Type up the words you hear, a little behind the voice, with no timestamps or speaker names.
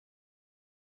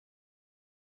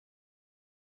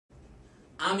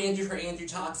I'm Andrew for Andrew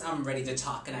Talks. I'm ready to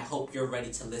talk, and I hope you're ready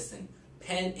to listen.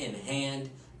 Pen in hand,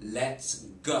 let's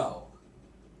go.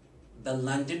 The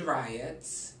London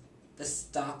riots, the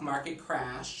stock market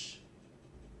crash,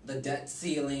 the debt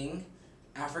ceiling,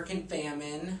 African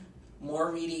famine,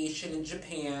 more radiation in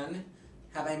Japan.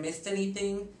 Have I missed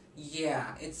anything?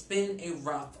 Yeah, it's been a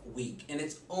rough week, and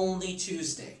it's only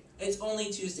Tuesday. It's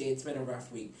been a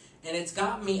rough week. And it's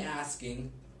got me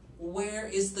asking, where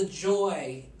is the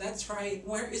joy? That's right,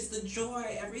 where is the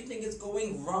joy? Everything is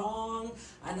going wrong.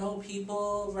 I know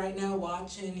people right now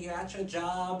watching, you're at your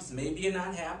jobs. Maybe you're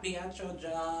not happy at your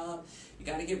job. You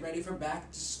got to get ready for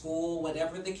back to school.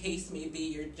 Whatever the case may be,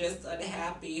 you're just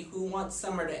unhappy. Who wants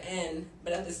summer to end?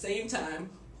 But at the same time,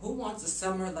 who wants a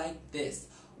summer like this?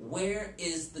 Where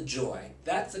is the joy?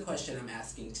 That's the question I'm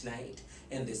asking tonight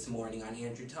and this morning on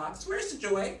Andrew Talks. Where's the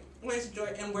joy? Where's the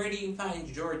joy? And where do you find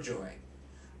your joy?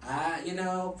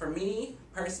 For me,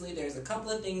 personally, there's a couple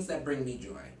of things that bring me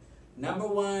joy. Number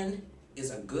one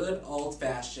is a good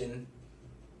old-fashioned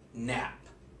nap.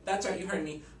 That's right, you heard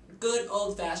me. Good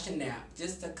old-fashioned nap.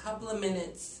 Just a couple of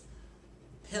minutes,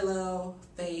 pillow,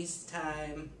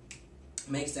 FaceTime,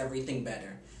 makes everything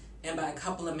better. And by a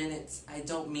couple of minutes, I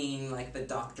don't mean like the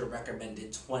doctor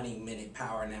recommended 20-minute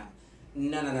power nap.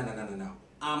 No.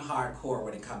 I'm hardcore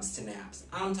when it comes to naps.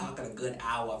 I'm talking a good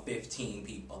hour 15,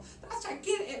 people. That's right,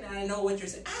 get it, and I know what you're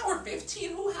saying. Hour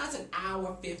 15? Who has an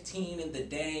hour 15 in the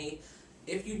day?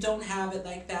 If you don't have it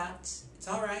like that, it's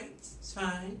all right. It's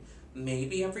fine.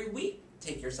 Maybe every week,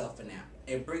 take yourself a nap.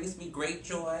 It brings me great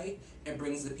joy. It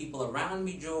brings the people around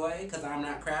me joy, because I'm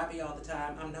not crabby all the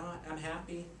time. I'm not. I'm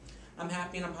happy. I'm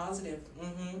happy and I'm positive.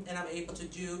 And I'm able to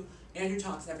do Andrew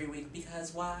Talks every week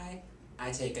because why?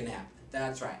 I take a nap.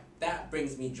 That's right. That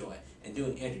brings me joy. And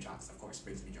doing Andrew Talks, of course,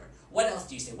 brings me joy. What else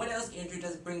do you say? What else, Andrew,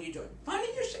 does bring you joy? Funny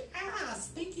you should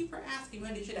ask. Thank you for asking.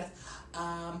 Funny you should ask.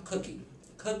 Cooking.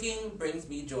 Cooking brings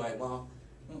me joy. Well,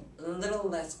 a little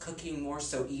less cooking, more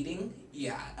so eating.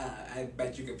 Yeah, I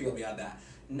bet you can feel me on that.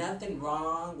 Nothing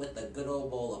wrong with a good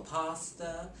old bowl of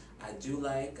pasta. I do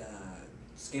like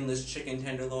skinless chicken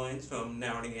tenderloins from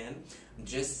now and again. I'm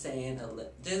just saying,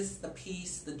 just the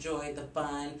peace, the joy, the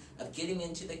fun of getting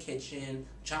into the kitchen,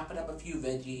 chopping up a few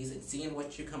veggies, and seeing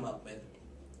what you come up with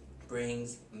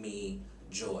brings me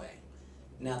joy.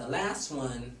 Now, the last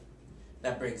one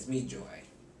that brings me joy,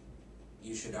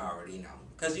 you should already know,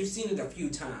 because you've seen it a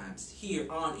few times here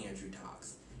on Andrew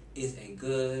Talks, is a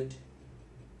good,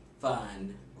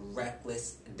 fun,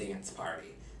 reckless dance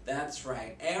party. That's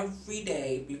right, every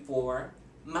day before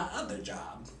my other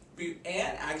job,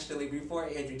 and actually before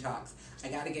Andrew Talks, I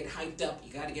gotta get hyped up.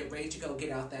 You gotta get ready to go get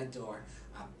out that door.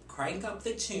 I crank up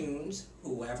the tunes,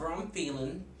 whoever I'm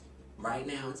feeling. Right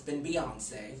now it's been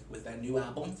Beyonce with her new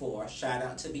album 4. Shout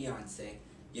out to Beyonce.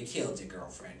 You killed it,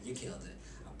 girlfriend. You killed it.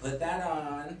 I put that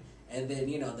on, and then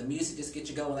the music just gets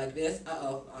you going like this.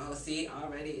 See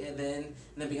already, and then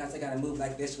Beyonce gotta move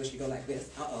like this, where she go like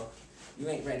this. You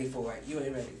ain't ready for it. You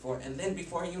ain't ready for it. And then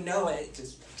before you know it,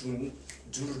 just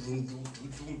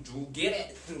get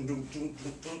it.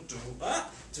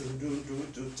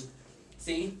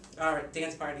 See? Alright,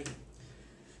 dance party.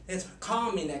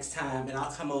 Call me next time and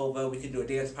I'll come over. We can do a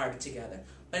dance party together.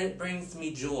 But it brings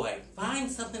me joy. Find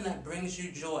something that brings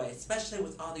you joy, especially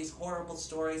with all these horrible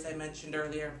stories I mentioned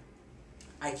earlier.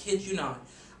 I kid you not.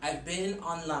 I've been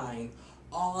online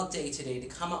all day today to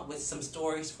come up with some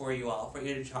stories for you all, for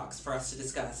Andrew Talks, for us to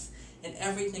discuss. And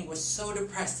everything was so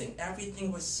depressing.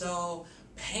 Everything was so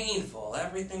painful.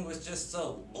 Everything was just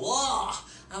so blah.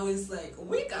 I was like,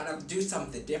 we gotta do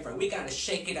something different. We gotta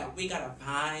shake it up. We gotta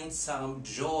find some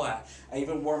joy. I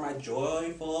even wore my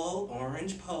joyful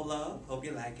orange polo. Hope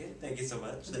you like it. Thank you so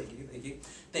much.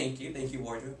 Thank you,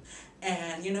 wardrobe.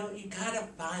 And you gotta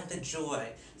find the joy.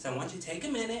 So I want you to take a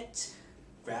minute,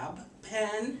 grab a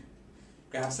pen,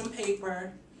 grab some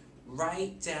paper,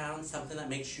 write down something that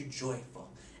makes you joyful,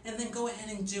 and then go ahead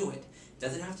and do it.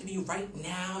 Doesn't have to be right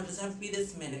now, doesn't have to be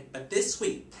this minute, but this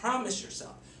week, promise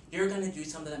yourself, you're going to do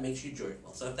something that makes you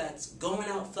joyful. So if that's going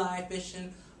out fly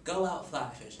fishing, go out fly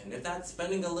fishing. If that's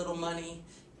spending a little money,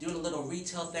 doing a little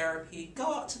retail therapy,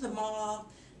 go out to the mall.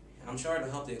 I'm sure it'll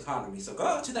help the economy. So go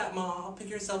out to that mall, pick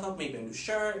yourself up maybe a new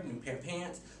shirt, a new pair of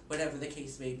pants, whatever the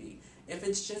case may be. If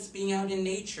it's just being out in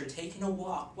nature, taking a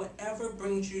walk, whatever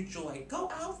brings you joy, go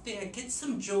out there, get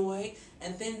some joy,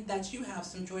 and then that you have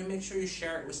some joy, make sure you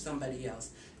share it with somebody else.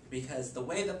 Because the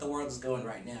way that the world is going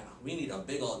right now, we need a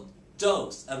big old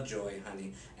dose of joy,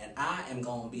 honey. And I am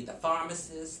going to be the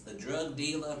pharmacist, the drug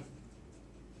dealer.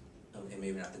 Okay,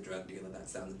 maybe not the drug dealer, that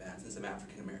sounds bad since I'm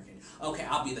African American. Okay,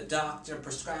 I'll be the doctor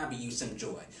prescribing you some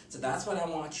joy. So that's what I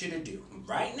want you to do.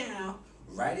 Right now,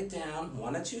 Write it down,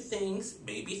 1 or 2 things,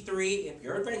 maybe 3 if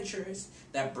you're adventurous,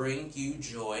 that bring you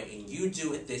joy, and you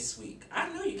do it this week. I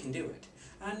know you can do it.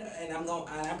 I know,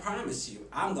 and I promise you,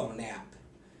 I'm gonna nap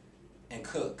and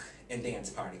cook and dance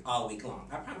party all week long.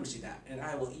 I promise you that. And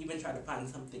I will even try to find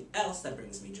something else that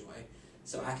brings me joy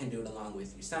so I can do it along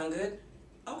with you. Sound good?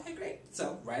 Okay, great.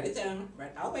 So write it down.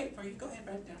 I'll wait for you. Go ahead,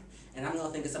 write it down. And I'm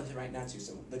gonna think of something right now too.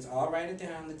 So let's all write it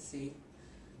down. Let's see.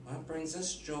 What brings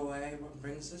us joy? What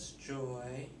brings us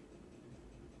joy?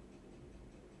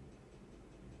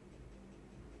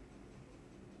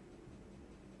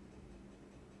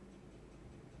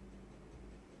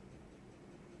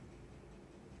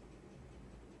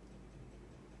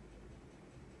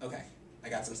 Okay, I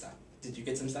got some stuff. Did you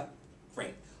get some stuff?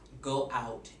 Great. Go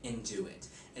out and do it.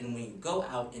 And when you go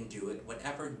out and do it,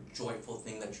 whatever joyful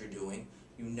thing that you're doing,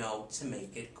 you know to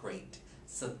make it great.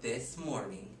 So this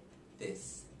morning,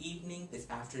 this evening, this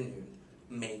afternoon,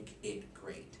 make it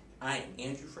great. I am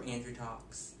Andrew for Andrew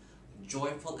Talks,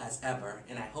 joyful as ever,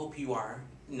 and I hope you are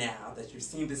now that you've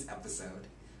seen this episode.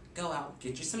 Go out,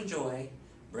 get you some joy,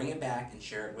 bring it back, and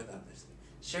share it with others.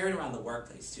 Share it around the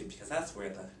workplace too, because that's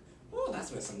where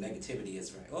some negativity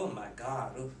is, right? Oh my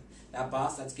God, ooh, that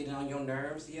boss that's getting on your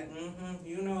nerves. Yeah,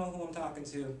 you know who I'm talking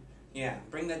to. Yeah,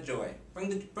 bring that joy. Bring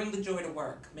the joy to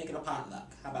work. Make it a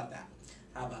potluck. How about that?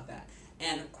 How about that?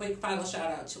 And a quick final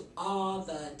shout out to all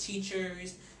the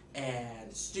teachers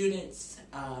and students,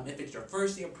 if it's your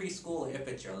first year of preschool, or if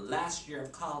it's your last year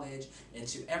of college, and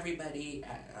to everybody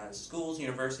at schools,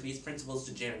 universities, principals,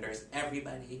 to janitors,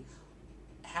 everybody.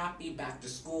 Happy back to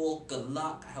school. Good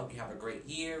luck. I hope you have a great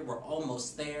year. We're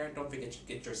almost there. Don't forget to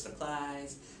get your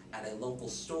supplies at a local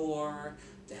store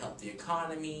to help the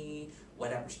economy.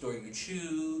 Whatever store you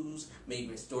choose.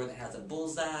 Maybe a store that has a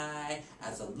bullseye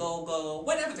as a logo.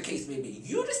 Whatever the case may be.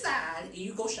 You decide.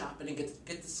 You go shopping and get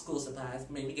the school supplies.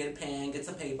 Maybe get a pen, get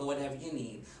some paper, whatever you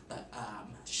need. But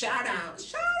shout out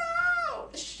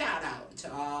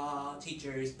to all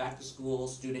teachers, back to school,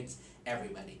 students,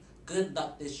 everybody. Good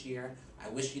luck this year. I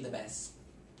wish you the best.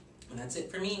 And that's it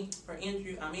for me. For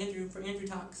Andrew, I'm Andrew for Andrew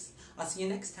Talks. I'll see you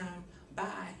next time.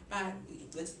 Bye. Bye.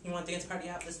 You want to dance party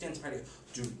out? Let's dance party out.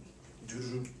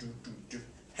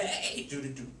 Hey.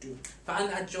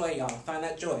 Find that joy, y'all. Find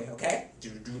that joy, okay?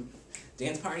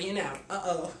 Dance partying out.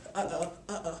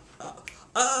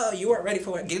 You weren't ready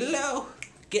for it. Get low.